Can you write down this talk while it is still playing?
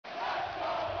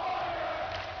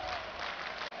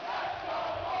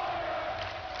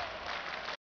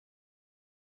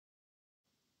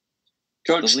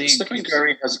Coach, league Stephen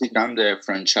Curry has become the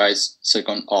franchise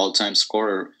second all-time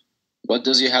scorer. What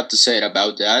does he have to say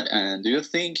about that? And do you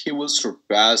think he will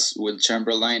surpass Wilt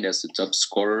Chamberlain as the top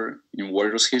scorer in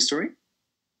Warriors history?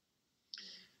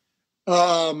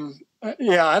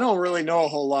 Yeah, I don't really know a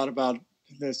whole lot about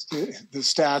this, the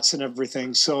stats and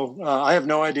everything. So I have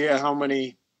no idea how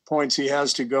many points he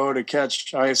has to go to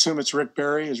catch. I assume it's Rick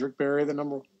Barry. Is Rick Barry the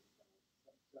number one?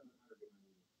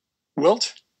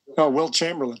 Wilt? Oh, Wilt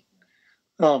Chamberlain.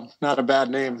 Oh, not a bad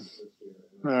name.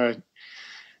 All right.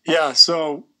 Yeah,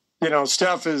 so, you know,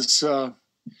 Steph's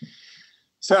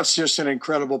just an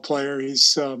incredible player.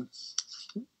 He's, if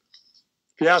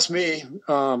you ask me,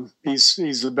 he's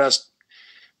the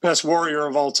best Warrior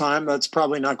of all time. That's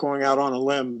probably not going out on a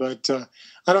limb, but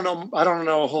I don't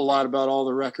know a whole lot about all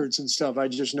the records and stuff. I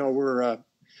just know we're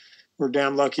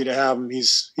damn lucky to have him.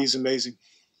 He's amazing.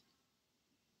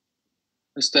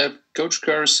 Steph, Coach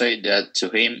Kerr said that to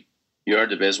him, you are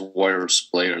the best Warriors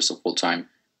players of all time.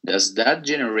 Does that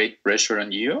generate pressure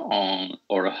on you,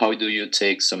 or how do you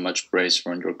take so much praise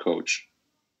from your coach?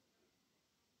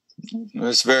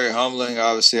 It's very humbling.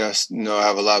 Obviously, I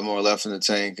have a lot more left in the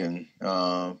tank, and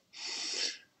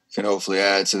can hopefully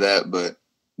add to that. But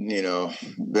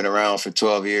been around for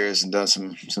 12 years and done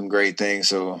some great things.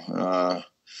 So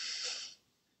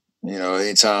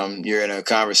anytime you're in a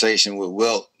conversation with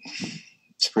Wilt,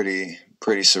 it's pretty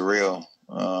surreal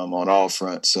on all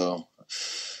fronts. So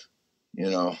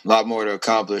a lot more to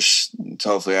accomplish to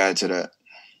hopefully add to that.